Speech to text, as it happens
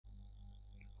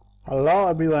Hello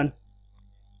everyone.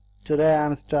 Today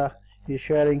I'm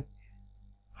sharing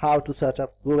how to set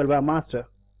up Google Webmaster.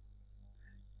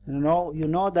 You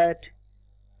know that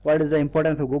what is the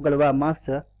importance of Google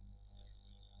Webmaster.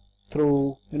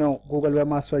 Through Google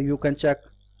Webmaster you can check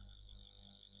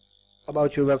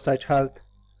about your website health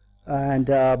and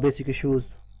basic issues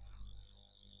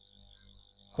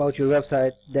about your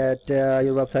website, that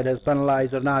your website has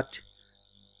penalized or not,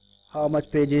 how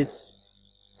much pages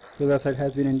your website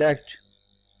has been indexed,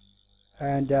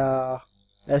 and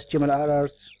HTML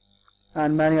errors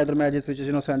and many other messages which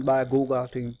is sent by Google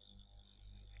team.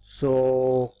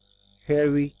 So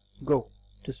here we go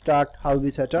to start how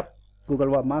we set up Google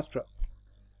Webmaster.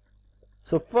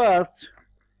 So first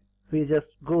we just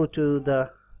go to the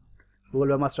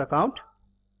Google Webmaster account,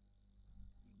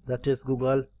 that is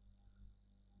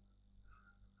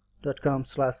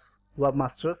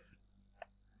google.com/webmasters,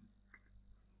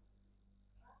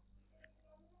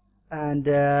 and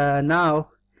now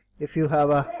if you have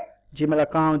a Gmail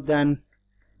account, then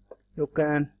you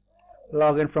can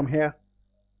log in from here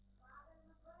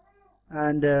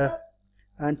and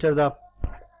enter the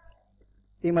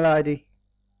email ID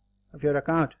of your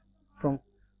account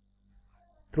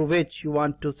through which you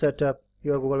want to set up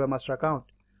your Google Webmaster account.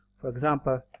 For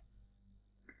example,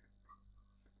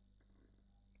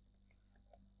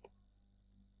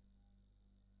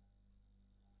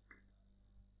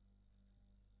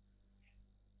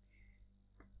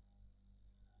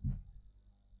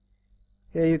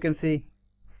 here you can see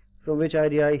from which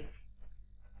ID I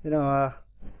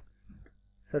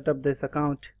set up this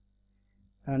account.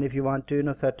 And if you want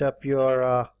to set up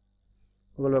your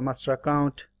Google Webmaster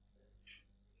account,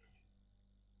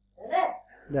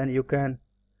 then you can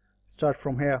start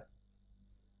from here.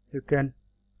 You can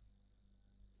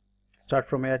start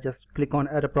from here, just click on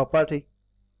add a property,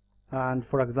 and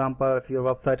for example if your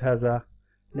website has a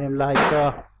name like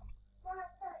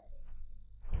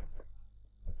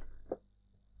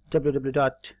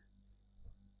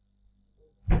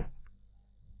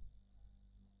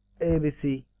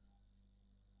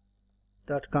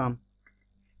www.abc.com,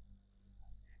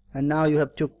 and now you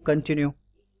have to continue.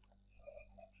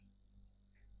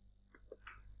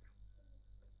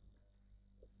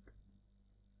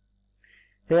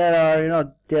 Here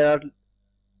are there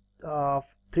are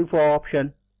 3-4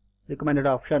 option, recommended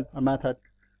option or method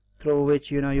through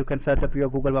which you can set up your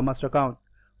Google Webmaster account.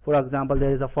 For example,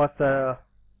 there is a first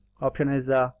option is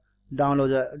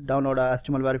download a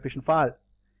HTML verification file.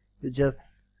 You just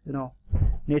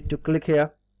need to click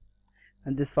here,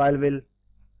 and this file will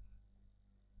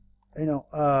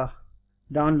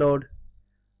download,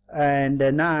 and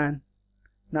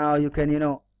now you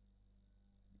can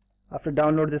after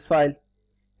download this file,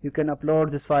 you can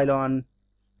upload this file on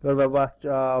your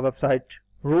website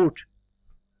root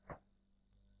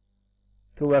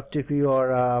through FTP or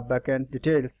backend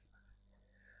details.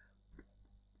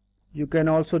 You can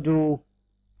also do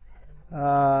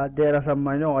there are some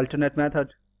alternate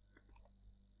method,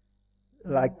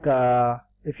 like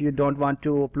if you don't want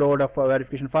to upload a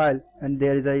verification file, and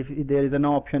there is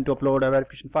no option to upload a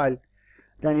verification file,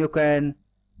 then you can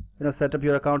set up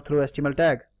your account through HTML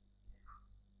tag.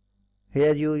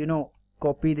 Here you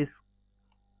copy this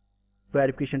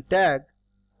verification tag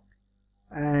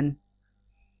and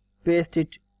paste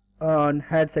it on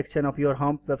head section of your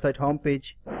website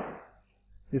homepage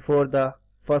before the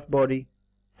first body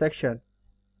section.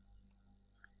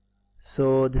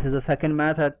 So this is the second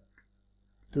method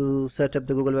to set up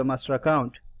the Google Webmaster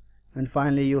account. And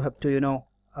finally you have to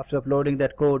after uploading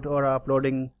that code or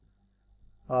uploading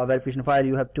a verification file,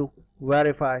 you have to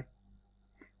verify.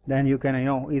 Then you can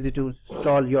easy to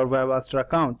install your Webmaster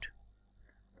account.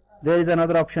 There is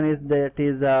another option that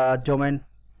is domain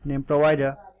name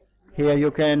provider. Here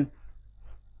you can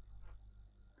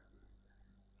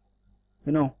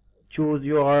choose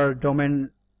your domain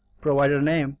provider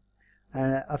name,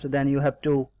 and after then you have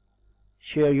to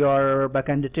share your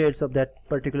backend details of that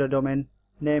particular domain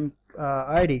name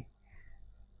ID.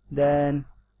 Then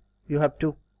you have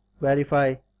to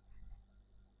verify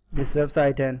this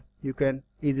website, and you can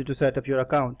easy to set up your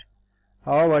account.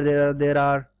 However, there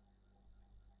are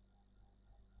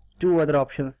 2 other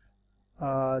options.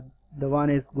 The one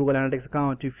is Google Analytics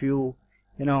account. If you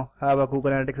have a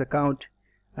Google Analytics account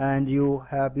and you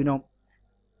have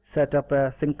set up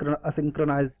a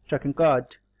synchronized tracking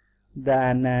card,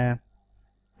 then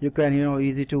you can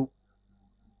easy to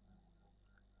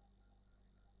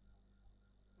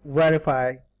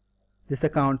verify this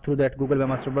account through that Google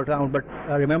Webmaster account. But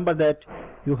remember that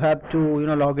you have to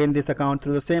log in this account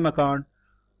through the same account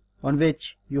on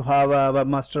which you have a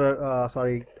Webmaster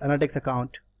Analytics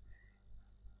account.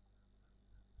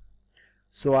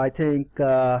 So I think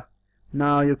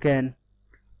now you can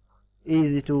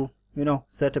easy to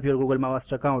set up your Google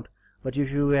Webmaster account. But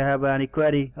if you have any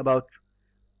query about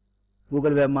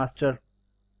Google Webmaster,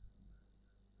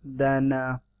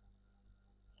 then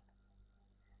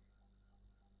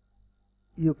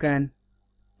you can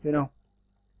you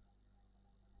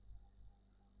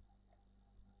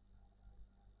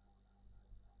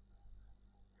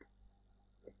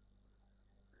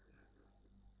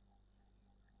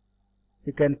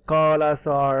can call us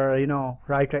or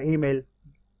write an email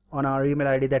on our email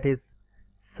ID, that is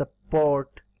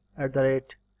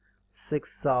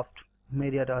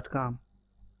support@6softmedia.com.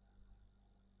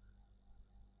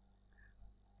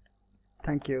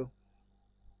 Thank you.